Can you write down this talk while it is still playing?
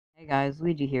Hey guys,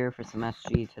 Luigi here for some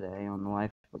SG today on the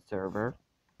Lifeboat server.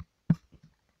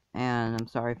 And I'm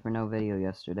sorry for no video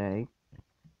yesterday.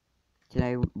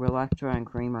 Today, Relectra and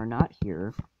Cream are not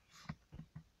here.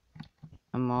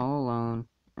 I'm all alone,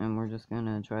 and we're just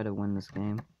gonna try to win this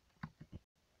game.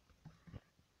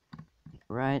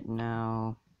 Right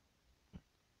now,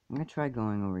 I'm gonna try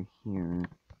going over here.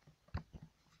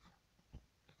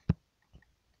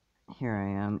 Here I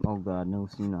am. Oh god, no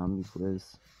tsunami,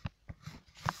 please.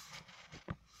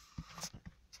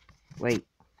 Wait,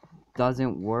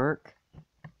 doesn't work?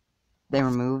 They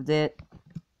removed it?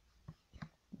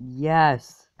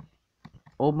 Yes!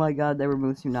 Oh my god, they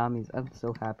removed tsunamis. I'm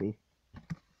so happy.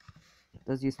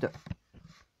 Those used to...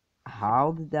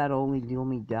 How did that only deal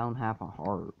me down half a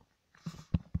heart?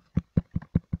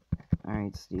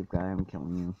 Alright, Steve guy, I'm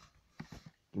killing you.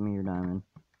 Give me your diamond.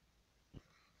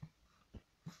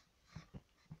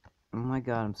 Oh my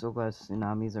god, I'm so glad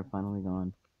tsunamis are finally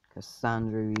gone.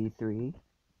 Cassandra V3.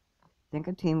 I think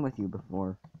I teamed with you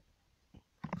before.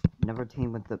 Never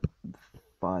teamed with the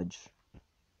fudge.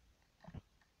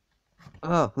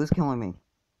 Ugh, who's killing me?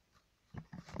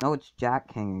 No, it's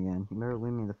Jack King again. You better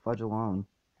leave me the fudge alone.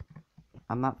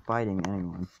 I'm not fighting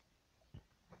anyone.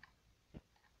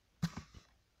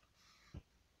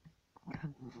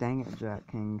 God dang it, Jack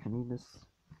King. Can you just...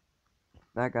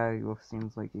 That guy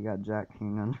seems like he got Jack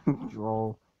King under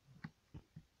control.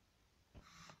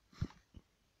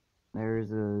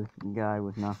 There's a guy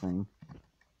with nothing.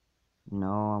 No,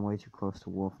 I'm way too close to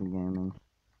Wolfie Gaming.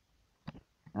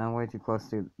 I'm way too close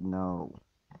to... No.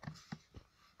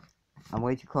 I'm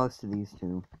way too close to these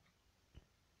two.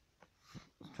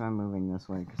 Let's try moving this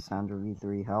way. Cassandra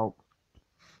V3, help.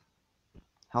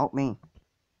 Help me.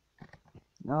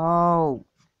 No!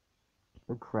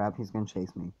 Oh crap, he's gonna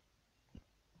chase me.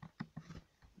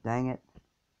 Dang it.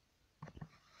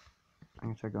 I'm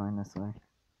gonna try going this way.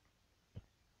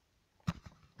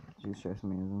 She's chasing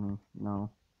me, isn't he?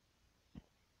 No.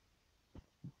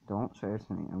 Don't chase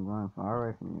me. I'm going far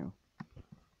away from you.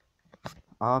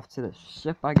 Off to the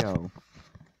ship I go.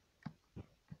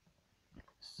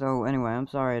 So, anyway, I'm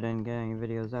sorry I didn't get any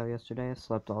videos out yesterday. I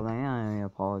slept all day. I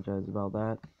apologize about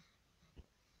that.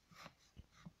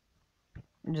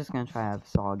 I'm just gonna try to have a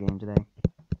solid game today.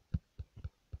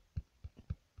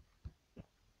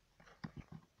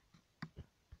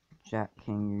 Jack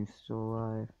King, you still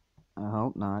alive? I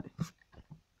hope not.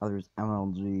 Oh, there's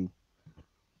MLG.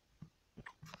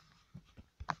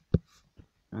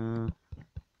 Let's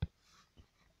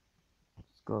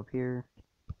go up here.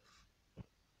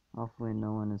 Hopefully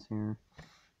no one is here.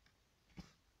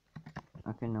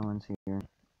 Okay, no one's here.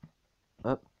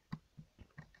 Up.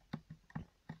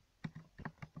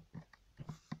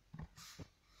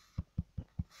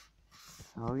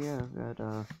 Oh yeah, I've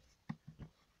got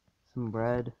some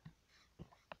bread.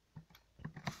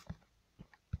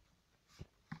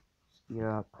 Eat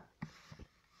up.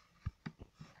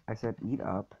 I said eat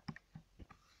up.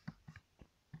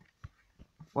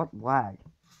 What lag?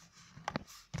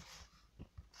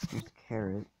 There's a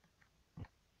carrot.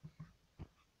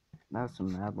 That was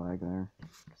some mad lag there.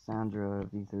 Cassandra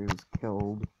V3 was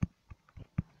killed.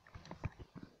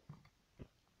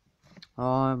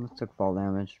 Oh, I almost took fall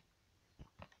damage.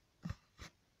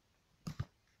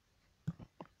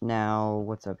 Now,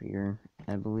 what's up here?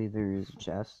 I believe there is a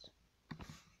chest.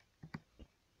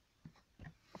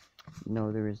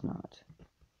 No, there is not.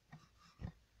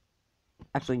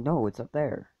 Actually, no, it's up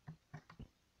there.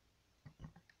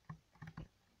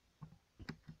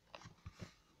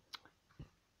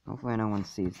 Hopefully no one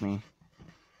sees me.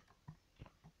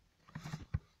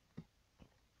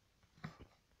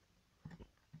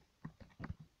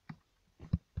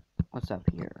 What's up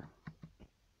here?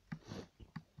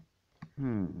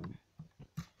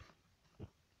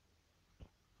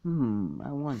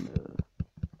 I wonder.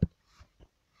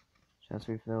 Chest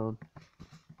refilled.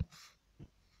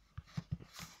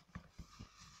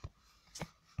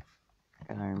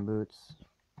 Got iron boots.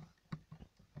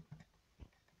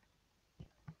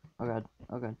 Oh god,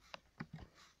 oh god.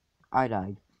 I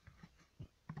died.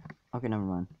 Okay, never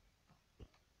mind.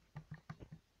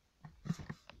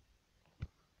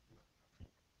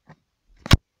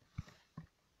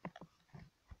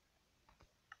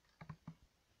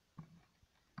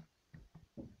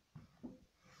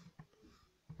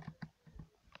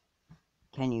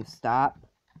 Can you stop?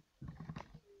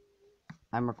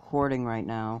 I'm recording right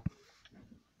now.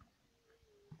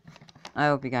 I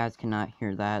hope you guys cannot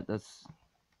hear that. That's...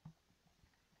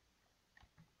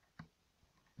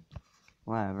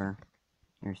 Whatever.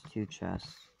 There's two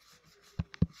chests.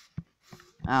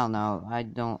 I don't know. I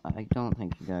don't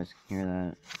think you guys can hear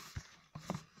that.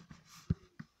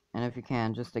 And if you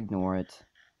can, just ignore it.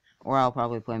 Or I'll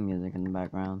probably play music in the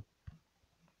background.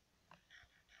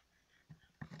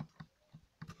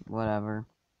 Whatever.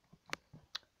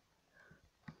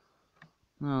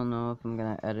 I don't know if I'm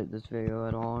gonna edit this video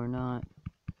at all or not.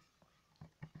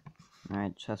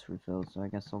 Alright, chest refilled, so I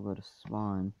guess I'll go to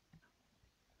spawn.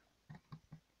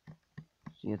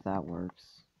 See if that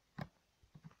works.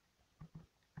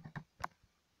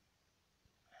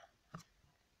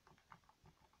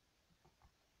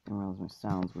 Didn't realize my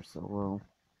sounds were so low.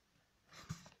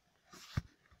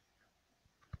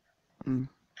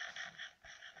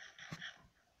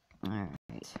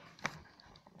 Alright.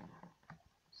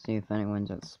 See if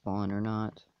anyone's at spawn or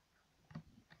not.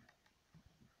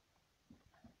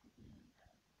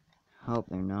 Hope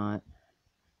they're not.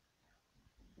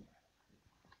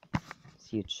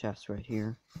 See a chest right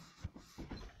here.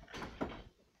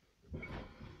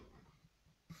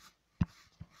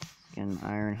 Get an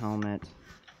iron helmet.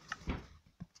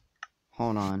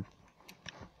 Hold on.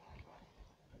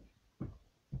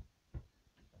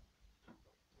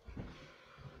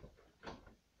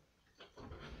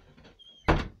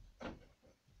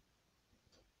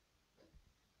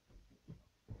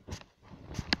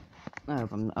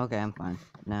 Oh, okay, I'm fine.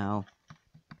 Now,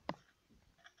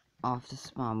 off to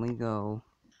spawn we go.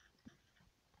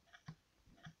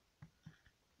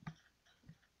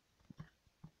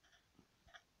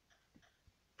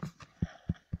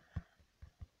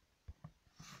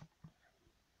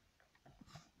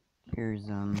 Here's,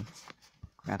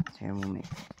 craft table, make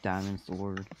diamond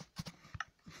sword.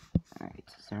 Alright,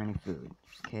 is there any food?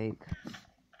 There's cake.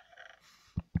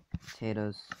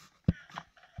 Potatoes.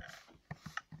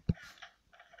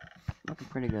 Looking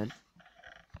pretty good.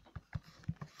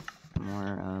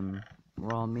 More,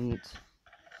 raw meat.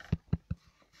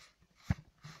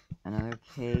 Another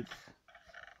cake.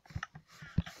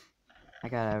 I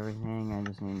got everything, I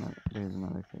just need there's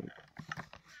another cake.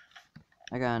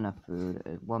 I got enough food.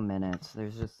 1 minute.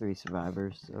 There's just 3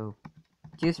 survivors, so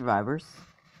 2 survivors.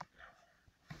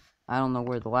 I don't know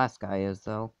where the last guy is,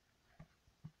 though.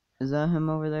 Is that him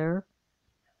over there?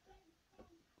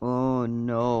 Oh,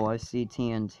 no, I see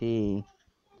TNT.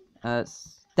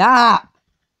 Stop!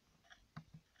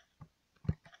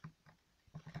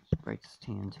 Just break this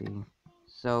TNT.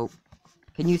 So,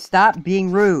 can you stop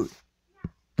being rude?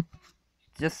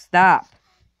 Just stop.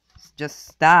 Just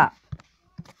stop.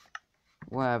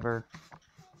 Whatever.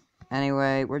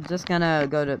 Anyway, we're just gonna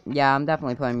go to... Yeah, I'm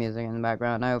definitely playing music in the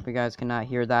background. I hope you guys cannot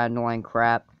hear that annoying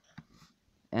crap.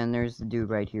 And there's the dude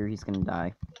right here. He's gonna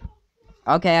die.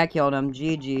 Okay, I killed him.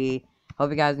 GG. Hope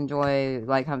you guys enjoy,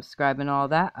 like, comment, subscribe, and all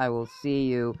that. I will see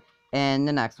you in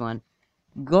the next one.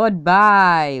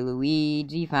 Goodbye,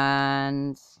 Luigi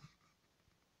fans.